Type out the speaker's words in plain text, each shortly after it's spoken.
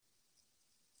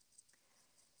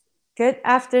Good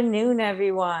afternoon,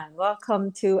 everyone.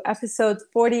 Welcome to episode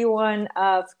 41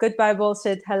 of Goodbye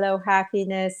Bullshit, Hello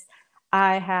Happiness.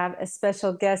 I have a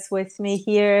special guest with me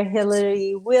here,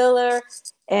 Hillary Wheeler,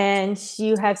 and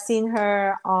you have seen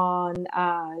her on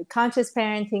Conscious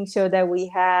Parenting show that we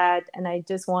had, and I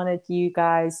just wanted you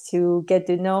guys to get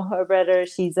to know her better.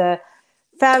 She's a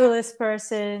fabulous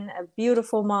person, a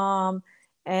beautiful mom,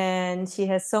 and she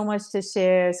has so much to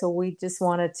share. So we just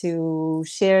wanted to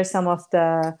share some of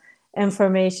the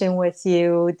information with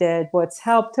you that what's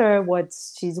helped her, what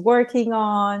she's working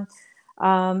on,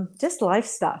 just life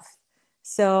stuff.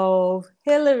 So,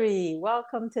 Hillary,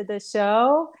 welcome to the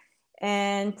show.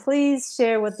 And please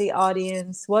share with the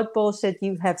audience what bullshit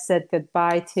you have said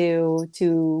goodbye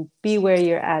to be where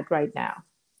you're at right now.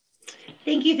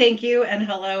 Thank you, and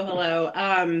hello.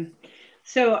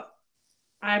 So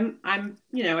I've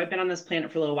been on this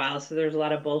planet for a little while, so there's a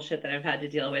lot of bullshit that I've had to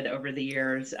deal with over the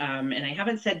years, and I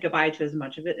haven't said goodbye to as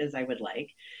much of it as I would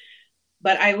like.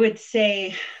 But I would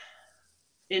say,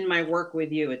 in my work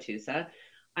with you, Atusa,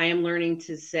 I am learning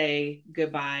to say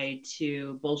goodbye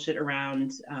to bullshit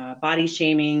around body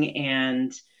shaming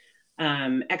and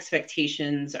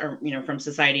expectations, or from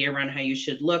society around how you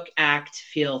should look, act,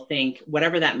 feel, think,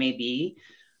 whatever that may be.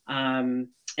 And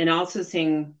also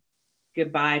saying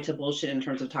goodbye to bullshit in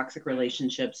terms of toxic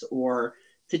relationships or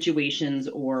situations,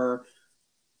 or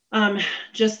um,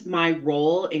 just my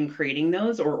role in creating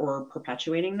those, or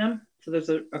perpetuating them. So there's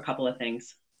a couple of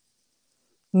things.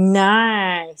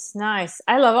 Nice, nice.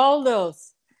 I love all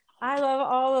those. I love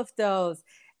all of those.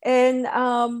 And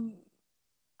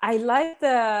I like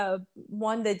the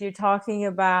one that you're talking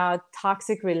about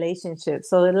toxic relationships.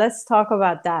 So let's talk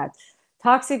about that.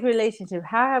 Toxic relationship.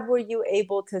 Were you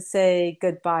able to say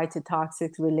goodbye to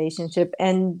toxic relationship?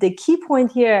 And the key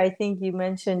point here, I think you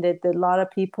mentioned it, that a lot of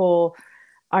people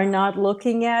are not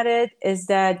looking at it, is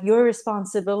that your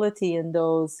responsibility in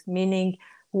those, meaning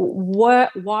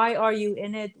why are you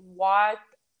in it, what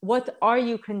are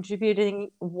you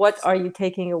contributing, what are you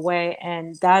taking away,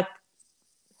 and that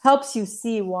helps you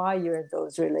see why you're in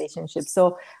those relationships.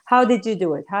 So how did you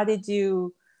do it? How did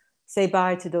you say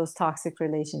bye to those toxic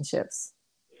relationships?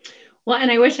 Well,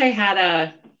 and I wish I had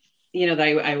that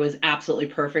I was absolutely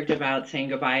perfect about saying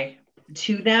goodbye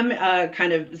to them,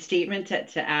 kind of statement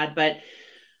to add. But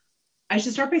I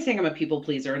should start by saying I'm a people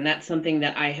pleaser, and that's something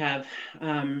that I have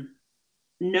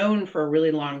known for a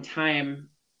really long time,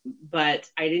 but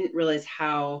I didn't realize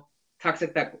how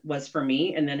toxic that was for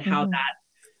me, and then how Mm-hmm. that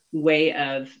way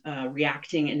of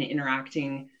reacting and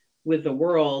interacting with the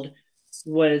world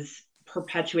was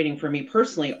perpetuating for me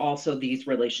personally also these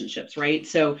relationships, right?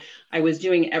 So I was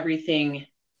doing everything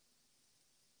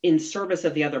in service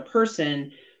of the other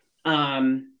person,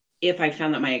 if I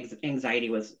found that my anxiety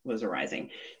was arising.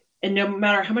 And no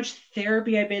matter how much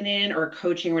therapy I've been in or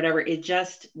coaching or whatever, it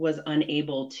just was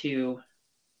unable to,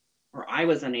 or I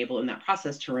was unable in that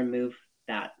process to remove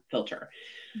that filter.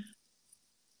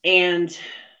 And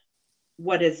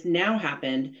what has now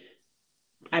happened,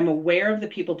 I'm aware of the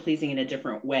people pleasing in a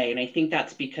different way. And I think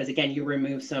that's because, again, you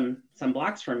remove some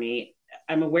blocks from me.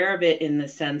 I'm aware of it in the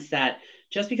sense that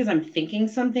just because I'm thinking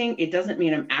something, it doesn't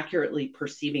mean I'm accurately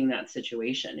perceiving that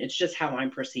situation. It's just how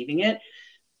I'm perceiving it,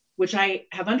 which I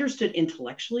have understood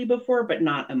intellectually before, but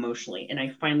not emotionally. And I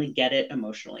finally get it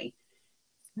emotionally.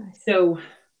 Nice. So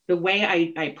the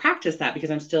way I practice that, because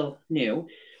I'm still new,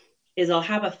 is I'll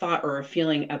have a thought or a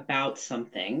feeling about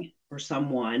something or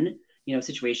someone,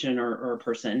 situation or a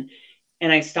person.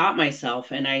 And I stop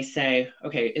myself and I say,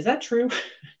 okay, is that true?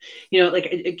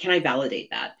 Can I validate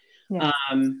that? Yeah.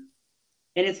 And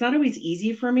it's not always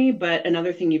easy for me, but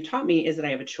another thing you've taught me is that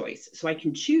I have a choice. So I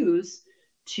can choose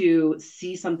to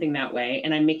see something that way,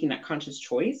 and I'm making that conscious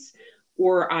choice,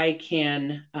 or I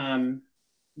can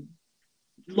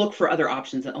look for other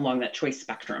options along that choice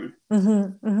spectrum.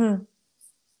 Mm-hmm. Mm-hmm.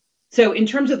 So, in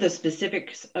terms of the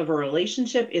specifics of a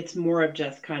relationship, it's more of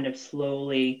just kind of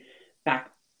slowly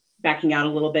backing out a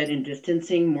little bit and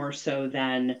distancing, more so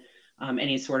than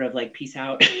any sort of like peace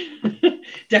out Yeah,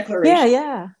 declaration.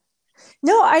 yeah.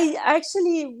 No, I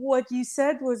actually, what you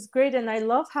said was great. And I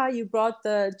love how you brought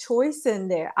the choice in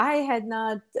there. I had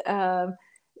not,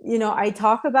 I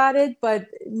talk about it, but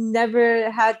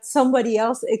never had somebody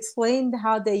else explain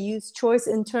how they use choice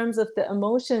in terms of the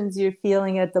emotions you're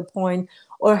feeling at the point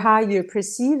or how you're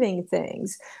perceiving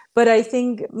things. But I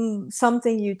think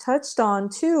something you touched on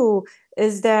too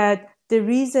is that the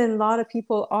reason a lot of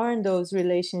people are in those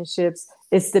relationships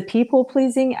is the people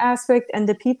pleasing aspect, and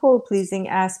the people pleasing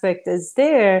aspect is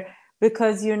there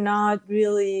because you're not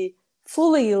really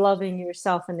fully loving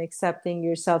yourself and accepting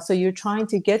yourself. So you're trying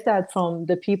to get that from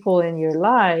the people in your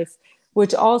life,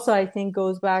 which also I think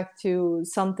goes back to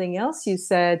something else you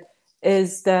said,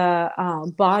 is the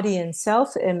body and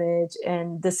self-image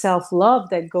and the self-love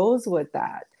that goes with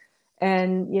that.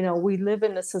 And we live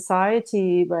in a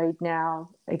society right now,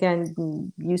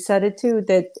 again, you said it too,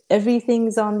 that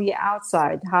everything's on the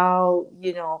outside. How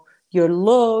your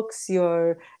looks,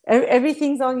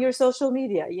 everything's on your social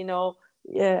media,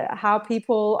 how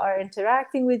people are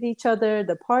interacting with each other,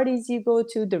 the parties you go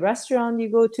to, the restaurant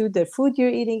you go to, the food you're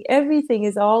eating, everything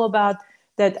is all about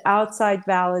that outside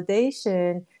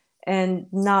validation and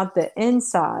not the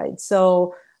inside.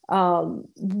 So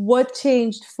what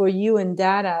changed for you in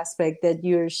that aspect, that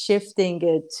you're shifting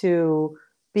it to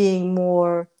being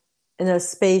more in a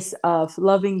space of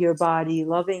loving your body,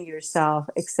 loving yourself,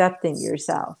 accepting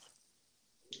yourself?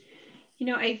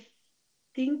 I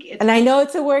think it's, and I know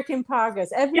it's a work in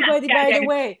progress. Everybody, by the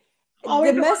way,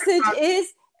 always the message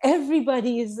is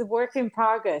everybody is a work in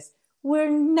progress. We're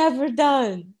never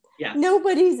done. Yes.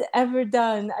 Nobody's ever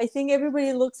done. I think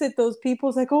everybody looks at those people,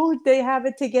 it's like, oh, they have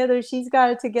it together. She's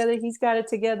got it together. He's got it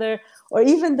together. Or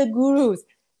even the gurus.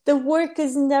 The work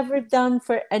is never done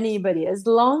for anybody. As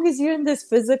long as you're in this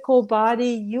physical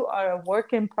body, you are a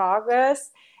work in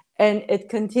progress, and it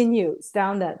continues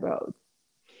down that road.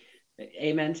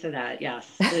 Amen to that. Yes.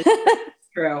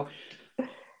 True.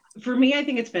 For me, I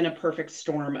think it's been a perfect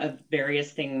storm of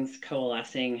various things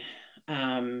coalescing.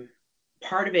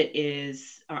 Part of it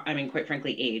is, quite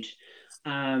frankly, age.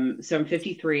 So I'm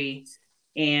 53,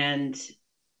 and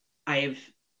I've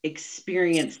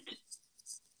experienced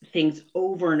things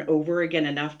over and over again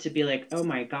enough to be like, oh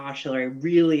my gosh, Hillary,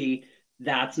 really,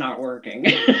 that's not working.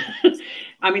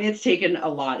 It's taken a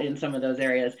lot in some of those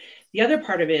areas. The other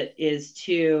part of it is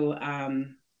to,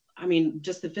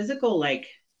 just the physical, like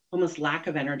almost lack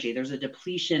of energy. There's a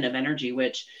depletion of energy,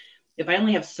 which if I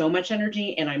only have so much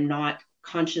energy and I'm not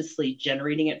consciously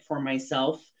generating it for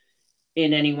myself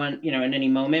in any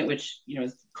moment, which,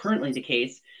 is currently the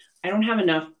case, I don't have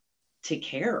enough to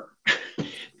care.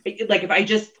 Like if I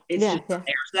just, it's just there.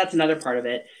 So that's another part of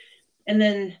it. And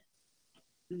then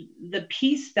the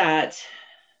piece that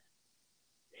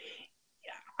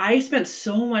I spent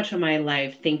so much of my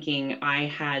life thinking I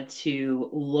had to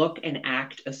look and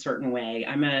act a certain way.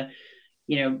 I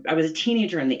was a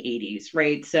teenager in the 80s,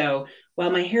 right? So while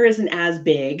my hair isn't as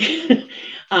big,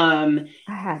 I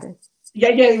had it. Yeah,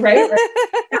 right.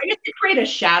 I get to create a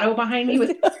shadow behind me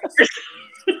with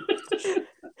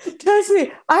Trust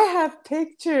me, I have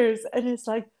pictures, and it's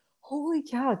like, holy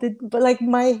cow! But like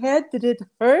my head, did it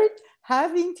hurt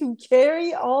having to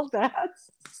carry all that?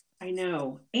 I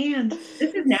know. And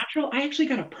this is natural. I actually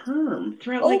got a perm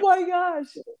throughout. Oh my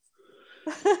gosh.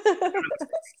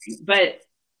 But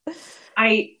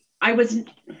I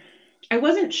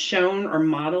wasn't shown or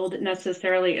modeled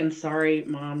necessarily, and sorry,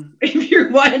 Mom, if you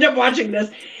wind up watching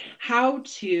this, how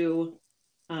to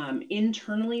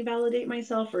internally validate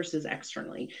myself versus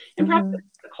externally, and probably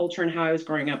the culture and how I was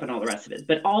growing up and all the rest of it.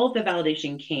 But all of the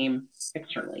validation came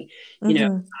externally,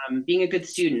 being a good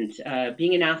student,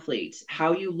 being an athlete,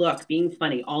 how you look, being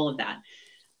funny, all of that.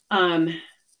 And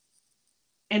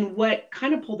what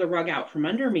kind of pulled the rug out from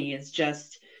under me is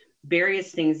just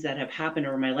various things that have happened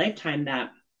over my lifetime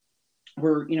that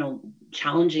were,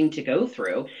 challenging to go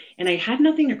through. And I had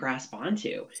nothing to grasp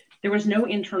onto. There was no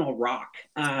internal rock.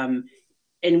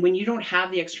 And when you don't have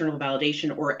the external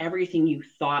validation, or everything you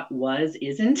thought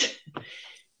isn't,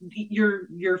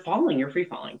 you're falling, you're free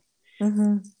falling.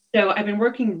 So I've been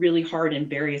working really hard in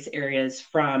various areas,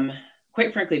 from,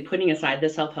 quite frankly, putting aside the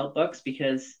self-help books,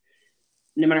 because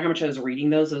no matter how much I was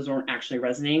reading those weren't actually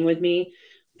resonating with me.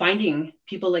 Finding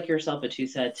people like yourself,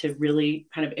 Atusa, to really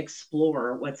kind of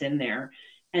explore what's in there,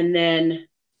 and then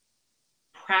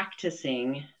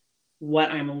practicing what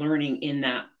I'm learning in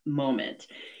that moment,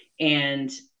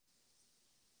 and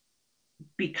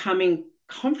becoming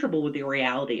comfortable with the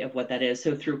reality of what that is.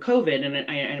 So through COVID, and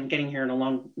I'm getting here in a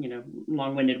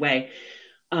long-winded way,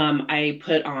 I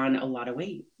put on a lot of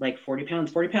weight, like 40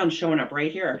 pounds showing up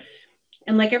right here.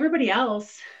 And like everybody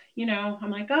else, I'm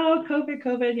like, oh,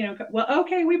 COVID, well,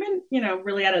 okay, we've been,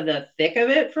 really out of the thick of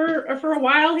it for a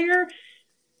while here.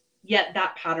 Yet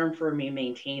that pattern for me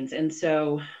maintains. And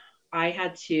so I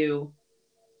had to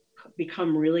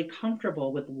become really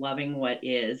comfortable with loving what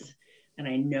is. And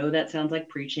I know that sounds like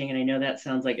preaching, and I know that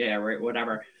sounds like, yeah, right,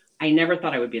 whatever. I never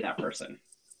thought I would be that person.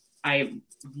 I'm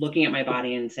looking at my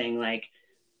body and saying, like,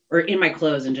 or in my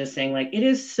clothes and just saying, like, it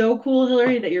is so cool,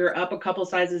 Hillary, that you're up a couple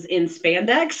sizes in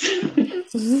spandex.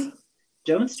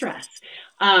 Don't stress.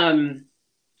 And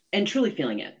truly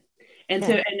feeling it. And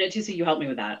so, and Atusa, you helped me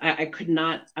with that. I could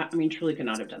not, truly could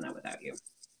not have done that without you.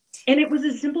 And it was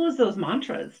as simple as those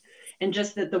mantras. and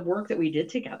just that the work that we did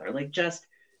together, like just,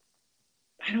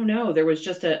 I don't know, there was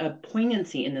just a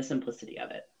poignancy in the simplicity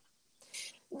of it.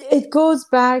 It goes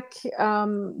back,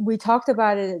 we talked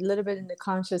about it a little bit in the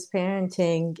conscious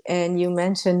parenting, and you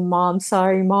mentioned mom,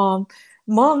 sorry, mom,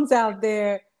 moms out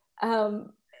there,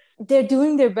 they're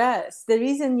doing their best. The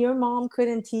reason your mom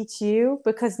couldn't teach you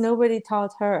because nobody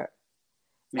taught her.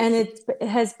 And Makes sense. it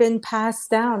has been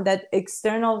passed down. That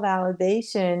external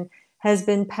validation has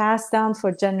been passed down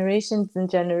for generations and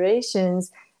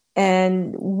generations.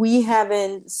 And we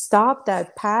haven't stopped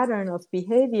that pattern of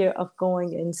behavior of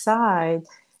going inside.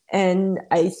 And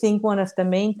I think one of the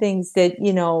main things that,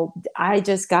 I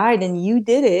just guide and you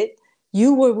did it,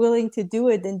 you were willing to do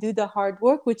it and do the hard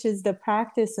work, which is the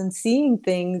practice and seeing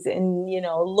things and,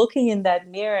 looking in that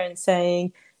mirror and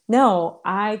saying, no,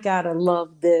 I gotta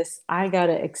love this. I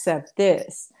gotta accept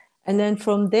this. And then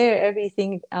from there,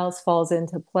 everything else falls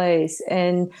into place.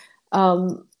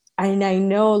 Um, and I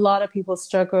know a lot of people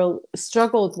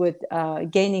struggled with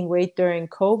gaining weight during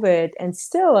COVID and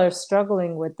still are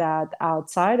struggling with that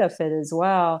outside of it as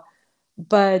well.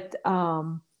 But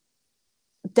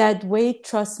that weight,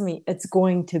 trust me, it's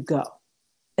going to go.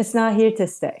 It's not here to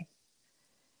stay.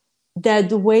 That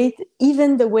the weight,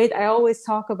 even the weight, I always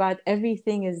talk about,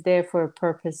 everything is there for a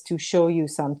purpose, to show you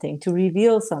something, to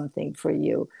reveal something for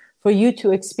you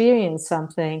to experience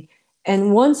something.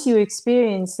 And once you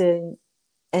experience it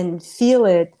and feel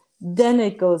it, then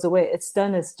it goes away. It's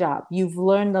done its job. You've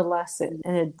learned the lesson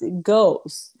and it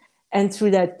goes. And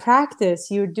through that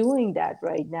practice, you're doing that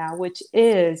right now, which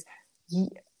is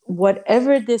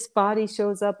whatever this body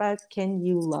shows up as, can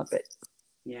you love it?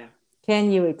 Yeah.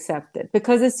 Can you accept it?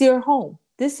 Because it's your home.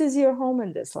 This is your home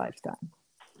in this lifetime.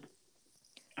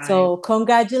 So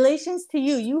congratulations to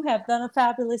you. You have done a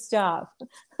fabulous job.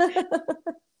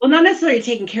 Well, not necessarily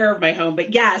taking care of my home,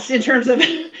 but yes, in terms of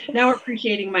now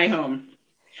appreciating my home.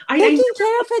 Taking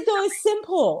care of it, though, is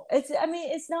simple.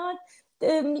 It's not,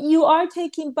 you are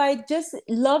taking, by just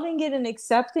loving it and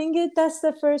accepting it, that's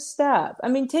the first step.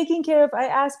 Taking care of, I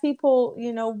ask people,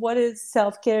 what is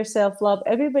self-care, self-love?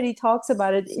 Everybody talks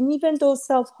about it. And even those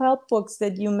self-help books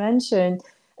that you mentioned.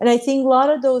 And I think a lot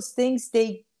of those things,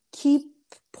 they keep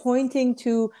pointing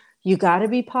to, you got to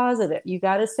be positive. You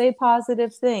got to say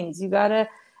positive things.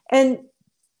 And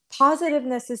positive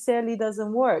necessarily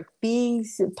doesn't work. Being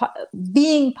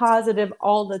positive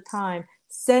all the time,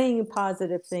 saying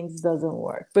positive things doesn't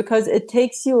work, because it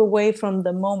takes you away from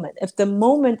the moment. If the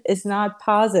moment is not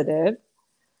positive,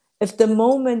 if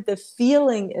the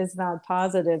feeling is not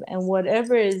positive, and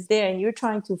whatever is there, and you're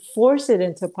trying to force it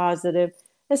into positive,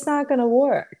 it's not going to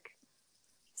work.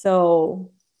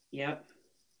 So. Yep.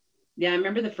 Yeah, I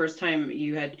remember the first time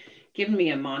you had given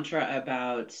me a mantra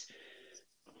about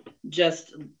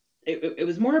just, it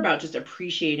was more about just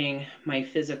appreciating my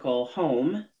physical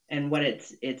home and what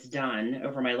it's done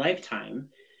over my lifetime.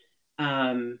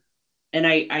 And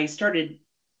I started,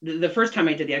 the first time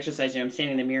I did the exercise, I'm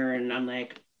standing in the mirror and I'm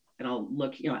like, and I'll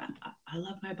look, I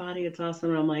love my body. It's awesome.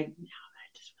 And I'm like, no, I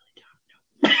just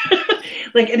really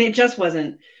don't know. And it just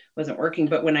wasn't working.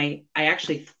 But when I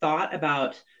actually thought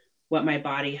about what my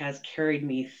body has carried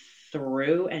me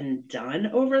through and done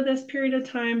over this period of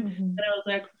time, and I was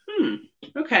like,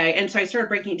 okay. And so I started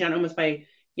breaking it down almost by,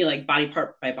 like body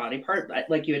part by body part,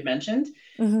 like you had mentioned.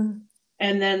 And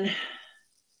then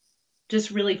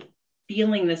just really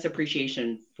feeling this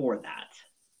appreciation for that,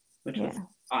 which was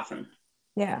awesome.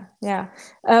 Yeah.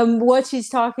 What she's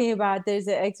talking about, there's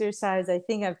an exercise, I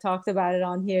think I've talked about it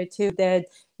on here too, that,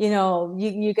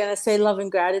 you're going to say love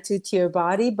and gratitude to your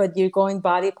body, but you're going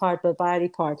body part by body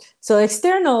part. So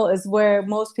external is where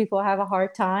most people have a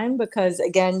hard time, because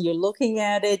again, you're looking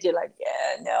at it, you're like,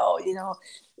 yeah, no,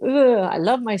 I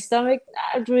love my stomach.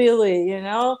 Not really,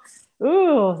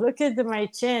 Ooh, look at my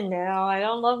chin now. I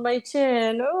don't love my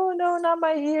chin. Oh, no, not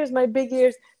my ears, my big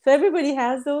ears. So everybody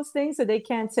has those things, so they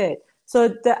can't say it. So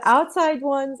the outside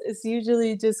ones is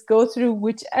usually just go through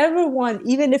whichever one,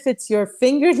 even if it's your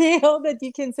fingernail, that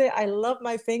you can say, I love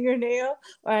my fingernail,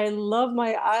 or I love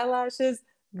my eyelashes,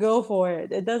 go for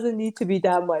it. It doesn't need to be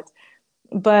that much.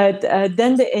 But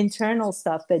then the internal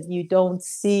stuff that you don't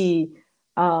see,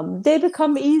 they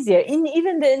become easier.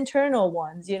 Even the internal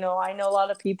ones, I know a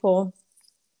lot of people,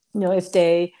 if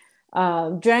they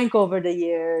drank over the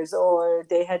years, or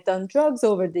they had done drugs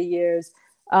over the years,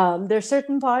 there's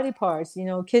certain body parts,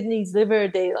 kidneys, liver,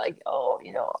 they like,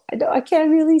 I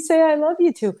can't really say I love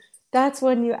you to. That's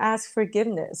when you ask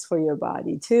forgiveness for your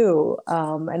body too.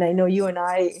 And I know you and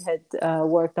I had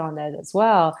worked on that as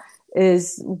well,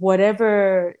 is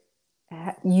whatever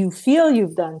you feel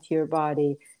you've done to your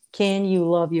body, can you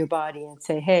love your body and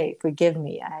say, hey, forgive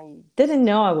me, I didn't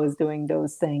know I was doing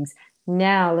those things.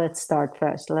 Now let's start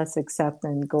fresh, let's accept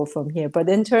and go from here. But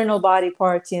internal body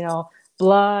parts,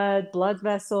 blood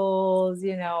vessels,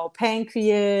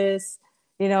 pancreas,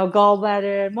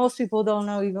 gallbladder, most people don't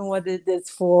know even what it is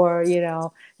for,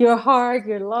 your heart,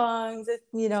 your lungs.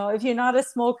 If you're not a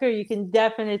smoker, you can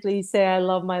definitely say, I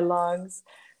love my lungs.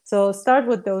 So start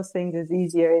with those things as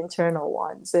easier internal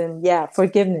ones. And yeah,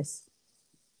 forgiveness,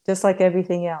 just like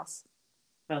everything else.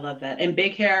 I love that. And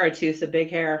big hair too. So big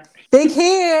hair. Big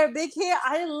hair, big hair.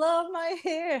 I love my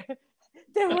hair.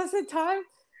 There was a time,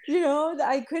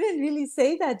 I couldn't really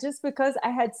say that just because I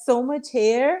had so much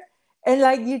hair. And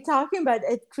like you're talking about,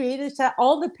 it created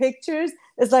all the pictures.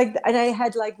 It's like, and I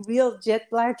had like real jet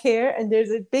black hair, and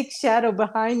there's a big shadow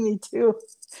behind me too.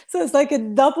 So it's like a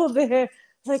double the hair.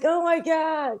 It's like, oh my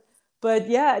God. But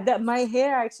yeah, that my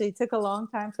hair actually took a long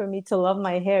time for me to love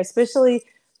my hair, especially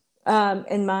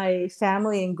in my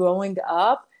family and growing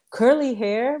up. Curly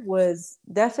hair was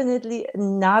definitely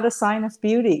not a sign of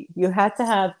beauty. You had to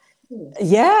have,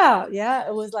 yeah,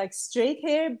 it was like straight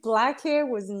hair. Black hair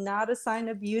was not a sign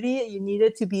of beauty. You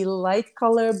needed to be light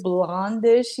color,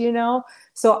 blondish,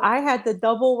 So I had the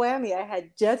double whammy. I had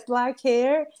jet black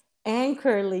hair and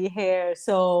curly hair.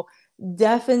 So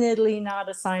definitely not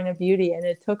a sign of beauty. And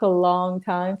it took a long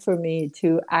time for me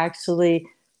to actually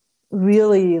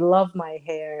really love my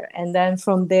hair. And then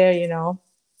from there,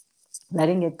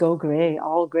 letting it go gray,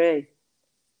 all gray.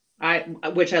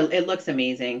 It looks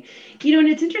amazing. And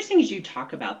it's interesting as you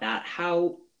talk about that,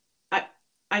 how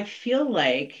I feel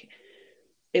like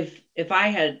if I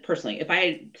had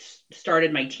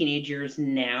started my teenage years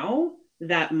now,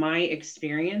 that my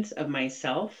experience of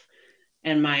myself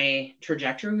and my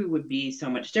trajectory would be so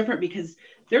much different, because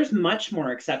there's much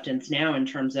more acceptance now in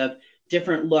terms of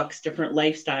different looks, different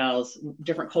lifestyles,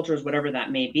 different cultures, whatever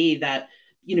that may be, that,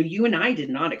 you and I did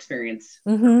not experience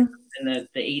in the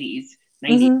 80s,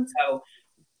 90s. So,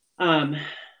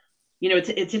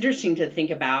 it's interesting to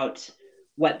think about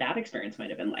what that experience might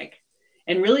have been like.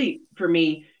 And really, for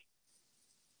me,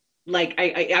 like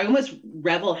I almost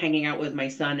revel hanging out with my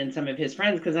son and some of his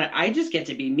friends, because I just get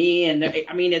to be me. And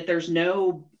there's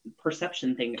no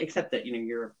perception thing, except that,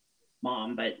 you're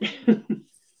mom, but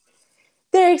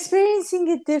they're experiencing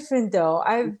it different though.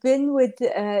 I've been with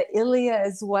Ilya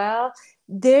as well.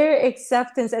 Their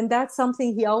acceptance, and that's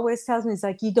something he always tells me, is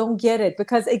like, you don't get it,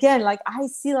 because again, like I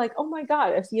see like, oh my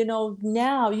God, if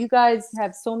now you guys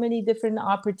have so many different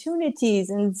opportunities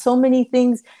and so many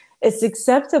things, it's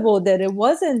acceptable that it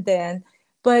wasn't then.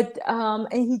 But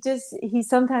and he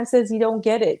sometimes says, you don't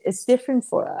get it, it's different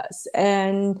for us.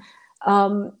 And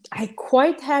I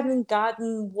quite haven't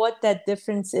gotten what that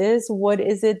difference is. What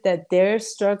is it that they're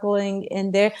struggling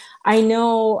in there? I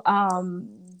know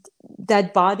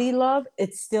that body love,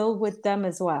 it's still with them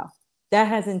as well. That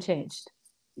hasn't changed.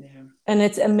 Yeah. And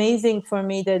it's amazing for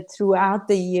me that throughout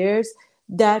the years,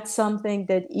 that's something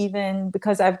that, even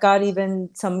because I've got even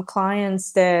some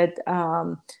clients that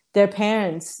their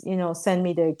parents, send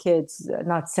me their kids,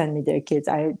 not send me their kids.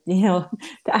 I,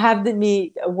 have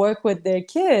me work with their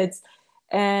kids,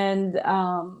 and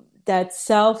that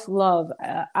self-love.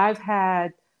 I've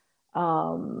had,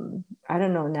 I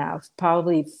don't know now,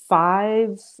 probably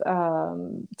 5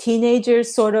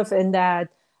 teenagers sort of in that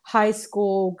high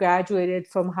school, graduated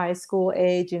from high school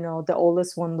age. The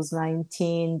oldest one was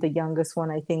 19. The youngest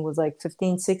one, I think, was like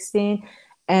 15, 16.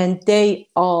 And they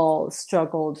all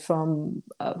struggled from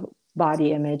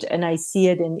body image. And I see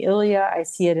it in Ilya. I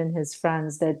see it in his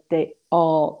friends, that they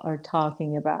all are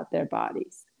talking about their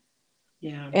bodies.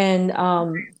 Yeah. And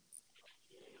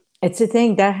it's a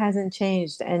thing that hasn't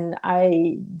changed. And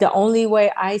the only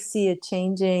way I see it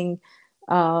changing,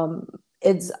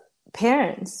 it's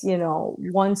parents.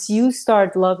 Once you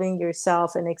start loving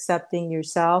yourself and accepting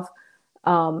yourself,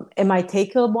 it might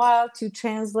take a while to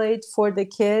translate for the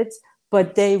kids,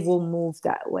 but they will move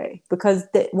that way, because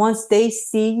once they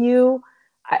see you,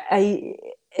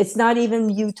 it's not even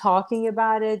you talking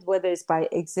about it, whether it's by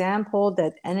example,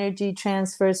 that energy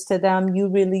transfers to them, you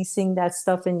releasing that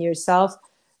stuff in yourself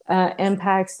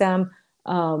impacts them.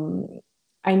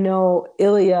 I know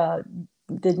Ilya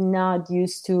did not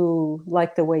used to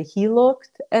like the way he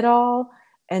looked at all.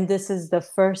 And this is the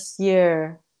first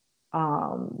year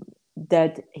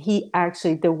that he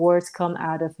actually, the words come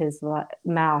out of his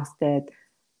mouth that,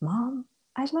 Mom,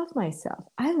 I love myself,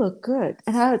 I look good.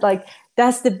 And I was like,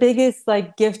 that's the biggest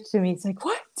like gift to me. It's like,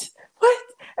 what?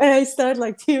 And I start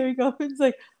like tearing up. It's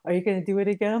like, are you going to do it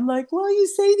again? I'm like, well, you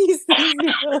say these things,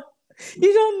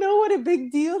 you don't know what a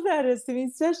big deal that is to me,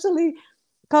 especially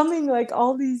coming like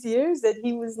all these years that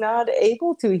he was not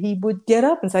able to. He would get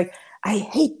up and it's like, I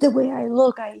hate the way I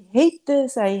look. I hate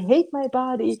this. I hate my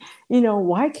body.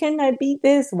 Why can't I be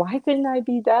this? Why couldn't I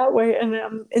be that way?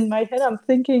 And in my head, I'm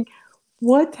thinking,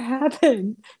 what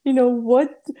happened? Why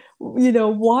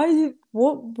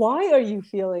are you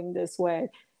feeling this way?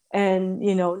 And,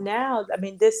 now, I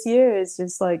mean, this year is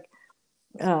just like,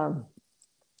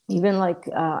 even like,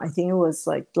 I think it was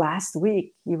like last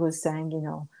week, he was saying,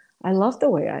 I love the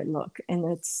way I look.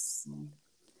 And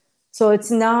so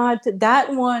it's not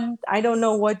that one. I don't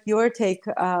know what your take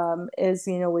is,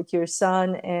 with your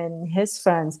son and his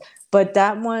friends, but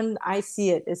that one, I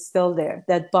see it. It's still there.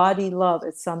 That body love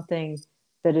is something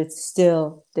that it's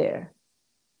still there.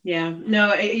 Yeah,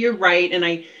 no, you're right. And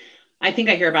I think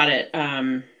I hear about it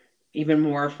even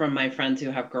more from my friends who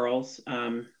have girls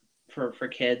for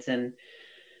kids. And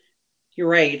you're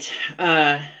right.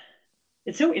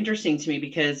 It's so interesting to me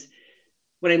because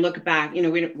when I look back,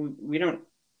 we don't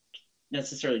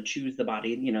necessarily choose the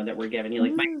body, that we're given.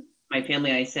 Like my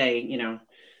family, I say,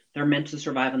 they're meant to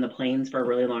survive on the plains for a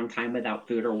really long time without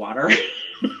food or water.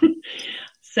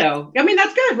 So, I mean,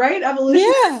 that's good, right? Evolution.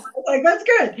 Yeah. Like, that's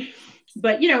good.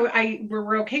 But,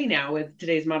 we're okay now with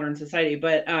today's modern society.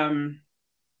 But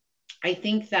I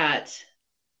think that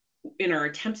in our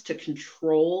attempts to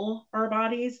control our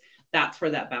bodies, that's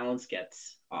where that balance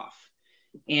gets off.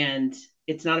 And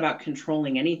it's not about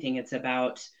controlling anything. It's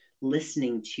about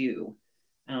listening to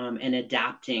and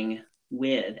adapting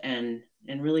with and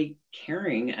really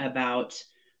caring about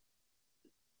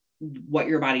what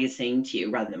your body is saying to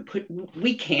you rather than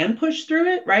we can push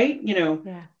through it, right?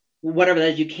 Yeah. Whatever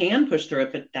that is, you can push through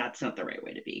it, but that's not the right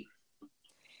way to be.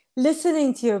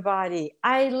 Listening to your body.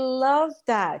 I love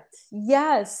that.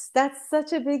 Yes, that's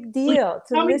such a big deal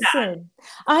to listen.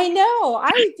 I know. I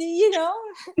like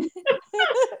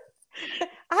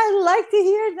to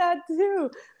hear that too.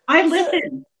 I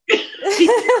listen.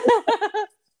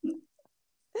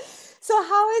 So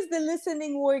how is the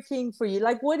listening working for you?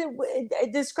 Like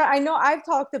describe, I know I've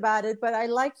talked about it, but I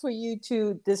like for you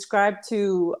to describe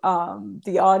to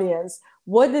the audience,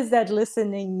 what does that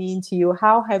listening mean to you?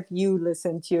 How have you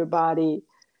listened to your body?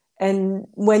 And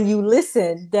when you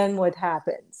listen, then what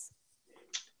happens?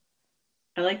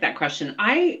 I like that question.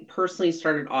 I personally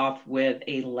started off with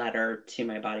a letter to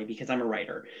my body because I'm a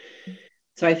writer.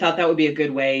 So I thought that would be a good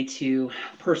way to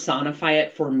personify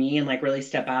it for me and like really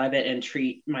step out of it and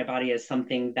treat my body as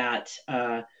something that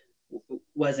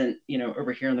wasn't,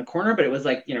 over here in the corner, but it was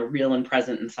like, real and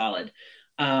present and solid,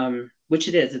 which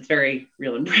it is. It's very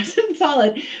real and present and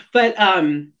solid. But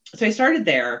so I started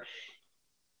there.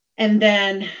 And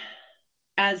then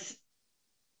as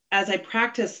I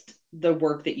practiced the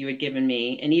work that you had given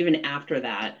me, and even after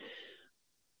that,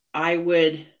 I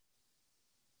would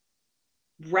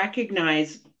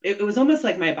recognize it was almost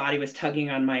like my body was tugging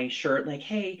on my shirt, like,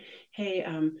 hey,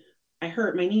 I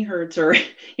hurt, my knee hurts, or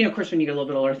of course when you get a little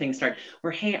bit older things start, or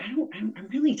hey, I'm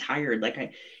really tired.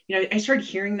 Like I started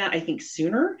hearing that I think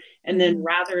sooner, and then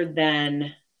rather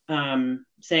than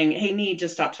saying, hey knee,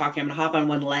 just stop talking, I'm gonna hop on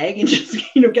one leg and just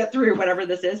get through whatever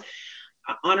this is,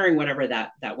 honoring whatever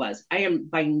that was. I am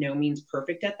by no means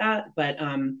perfect at that, but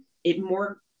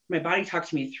my body talked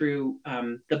to me through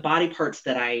the body parts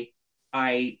that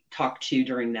I talked to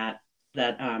during that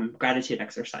gratitude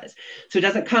exercise. So it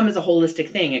doesn't come as a holistic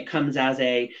thing. It comes as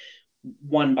a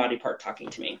one body part talking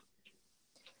to me.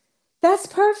 That's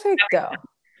perfect though.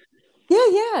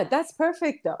 Yeah. That's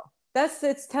perfect though.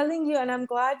 It's telling you, and I'm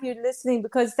glad you're listening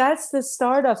because that's the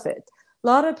start of it. A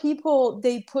lot of people,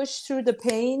 they push through the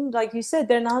pain. Like you said,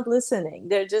 they're not listening.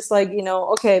 They're just like,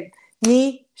 okay,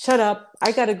 knee, shut up.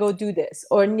 I got to go do this.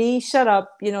 Or knee, shut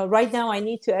up. Right now I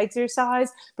need to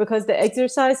exercise because the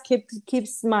exercise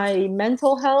keeps my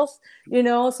mental health,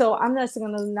 so I'm not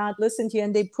going to not listen to you.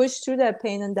 And they push through that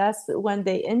pain. And that's when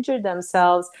they injure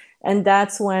themselves. And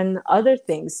that's when other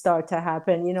things start to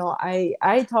happen.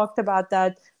 I talked about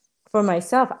that for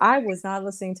myself. I was not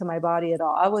listening to my body at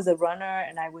all. I was a runner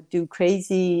and I would do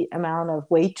crazy amount of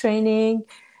weight training.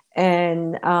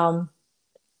 And,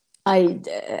 I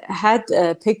had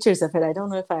pictures of it. I don't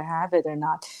know if I have it or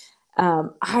not.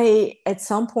 At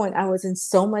some point I was in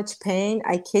so much pain.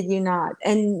 I kid you not.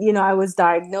 And, I was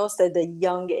diagnosed at a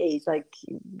young age, like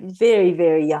very,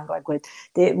 very young. Like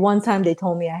one time they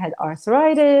told me I had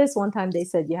arthritis. One time they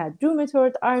said you had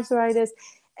rheumatoid arthritis.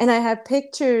 And I have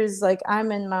pictures, like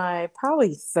I'm in my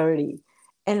probably 30.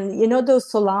 And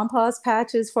those Salonpas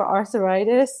patches for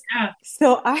arthritis? Yeah.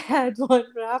 So I had one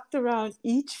wrapped around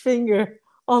each finger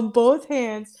on both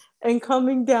hands and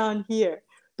coming down here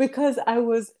because I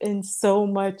was in so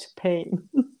much pain.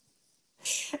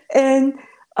 And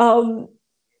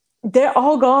they're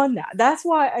all gone now. That's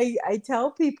why I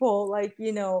tell people, like,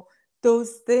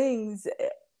 those things,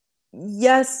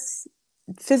 yes,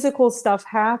 physical stuff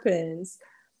happens,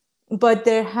 but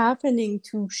they're happening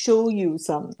to show you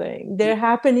something. They're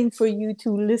happening for you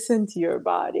to listen to your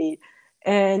body.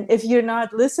 And if you're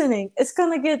not listening, it's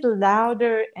going to get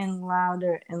louder and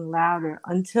louder and louder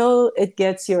until it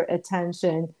gets your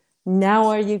attention. Now,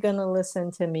 are you going to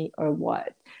listen to me or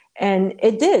what? And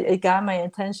it did. It got my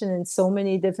attention in so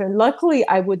many different. Luckily,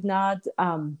 I would not.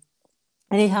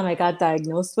 Anytime I got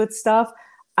diagnosed with stuff,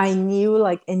 I knew,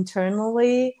 like,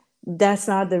 internally, that's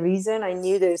not the reason. I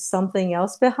knew there's something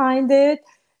else behind it.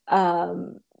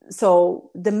 Um,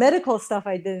 so the medical stuff,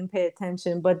 I didn't pay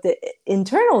attention, but the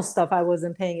internal stuff, I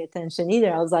wasn't paying attention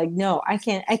either. I was like, no, I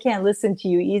can't listen to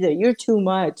you either. You're too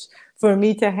much for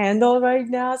me to handle right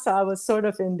now. So I was sort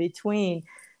of in between.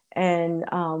 And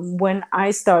when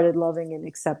I started loving and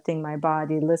accepting my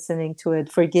body, listening to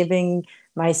it, forgiving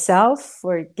myself,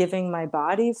 forgiving my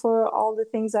body for all the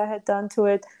things I had done to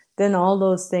it, then all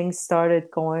those things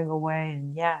started going away.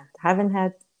 And yeah, haven't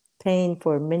had pain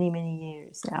for many, many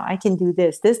years now. I can do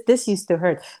this. This used to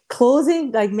hurt.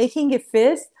 Closing, like making a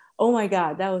fist. Oh my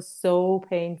God, that was so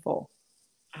painful.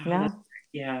 Oh, No?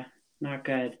 yeah, not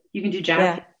good. You can do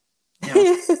jazz. Yeah.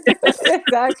 No.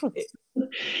 Exactly.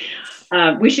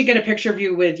 We should get a picture of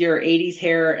you with your 80s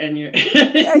hair and your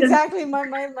Exactly.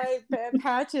 My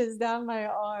patches down my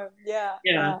arm. Yeah.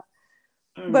 yeah. Yeah.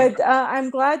 Oh my But I'm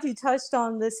glad you touched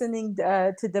on listening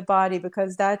to the body,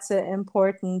 because that's an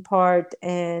important part.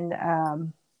 And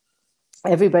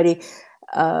everybody,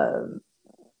 uh,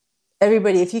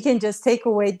 everybody, if you can just take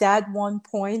away that one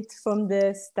point from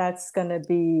this, that's going to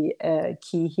be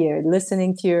key here.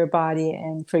 Listening to your body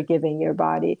and forgiving your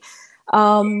body.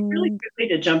 Really quickly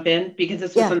to jump in, because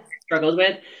this was Yeah. something I struggled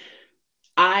with.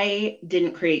 I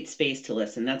didn't create space to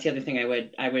listen. That's the other thing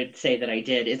I would say that I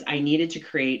did, is I needed to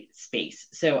create space.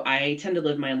 So I tend to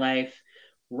live my life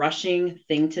rushing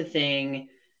thing to thing,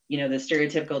 the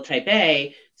stereotypical type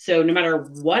A. So no matter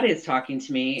what is talking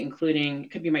to me, including,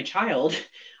 it could be my child,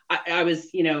 I was,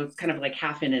 kind of like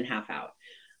half in and half out.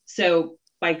 So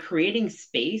by creating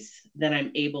space, then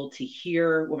I'm able to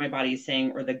hear what my body is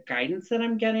saying, or the guidance that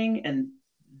I'm getting. And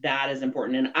that is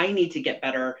important. And I need to get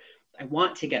better. I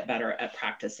want to get better at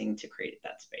practicing to create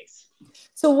that space.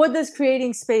 So what does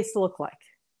creating space look like?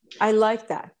 I like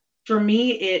that. For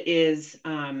me, it is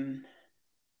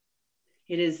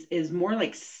more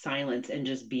like silence and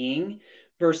just being,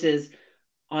 versus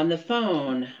on the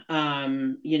phone,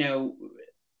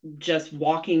 just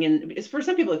walking. And it's, for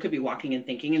some people, it could be walking and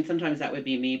thinking, and sometimes that would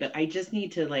be me, but I just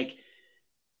need to, like,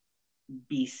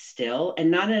 be still, and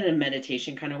not in a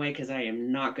meditation kind of way, because I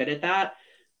am not good at that.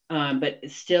 But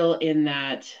still, in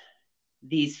that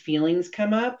these feelings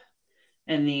come up,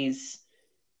 and it's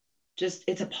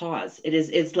a pause. It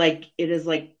is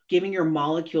like giving your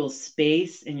molecules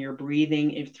space, and you're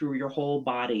breathing through your whole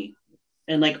body,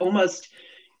 and, like, almost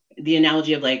the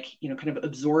analogy of, like, kind of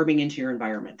absorbing into your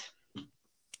environment.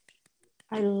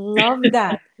 I love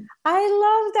that. I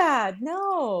love that.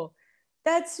 No,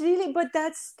 that's really, but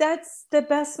that's the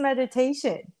best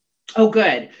meditation. Oh,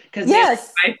 good. Because, man,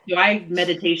 Yes. I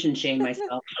meditation shame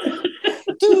myself.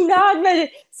 Do not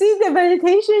meditate. See, the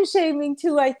meditation shaming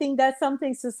too, I think that's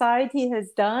something society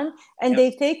has done. And Yep.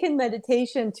 they've taken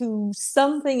meditation to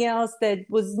something else that it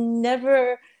was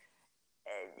never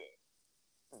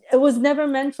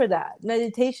meant for that.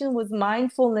 Meditation was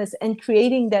mindfulness and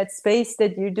creating that space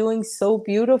that you're doing so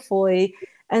beautifully.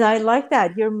 And I like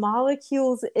that. Your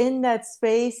molecules in that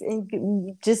space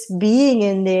and just being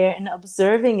in there and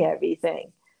observing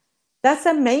everything. That's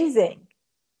amazing.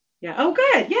 Yeah. Oh,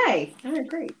 good. Yay. All right,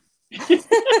 great.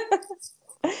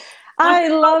 I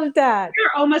love that.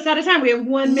 We're almost out of time. We have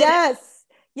 1 minute. Yes.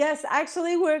 Yes.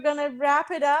 Actually, we're going to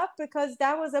wrap it up, because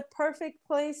that was a perfect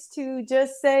place to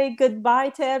just say goodbye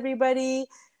to everybody.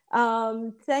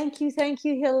 Thank you. Thank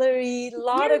you, Hillary. A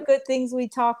lot of good things we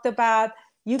talked about.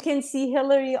 You can see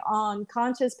Hillary on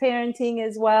Conscious Parenting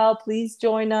as well. Please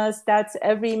join us. That's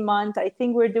every month. I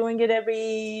think we're doing it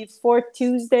every fourth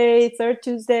Tuesday, third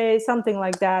Tuesday, something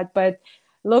like that. But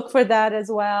look for that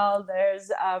as well. There's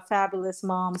fabulous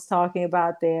moms talking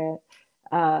about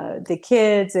the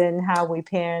kids and how we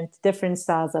parent, different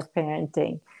styles of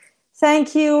parenting.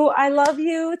 Thank you. I love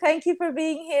you. Thank you for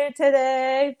being here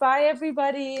today. Bye,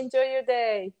 everybody. Enjoy your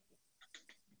day.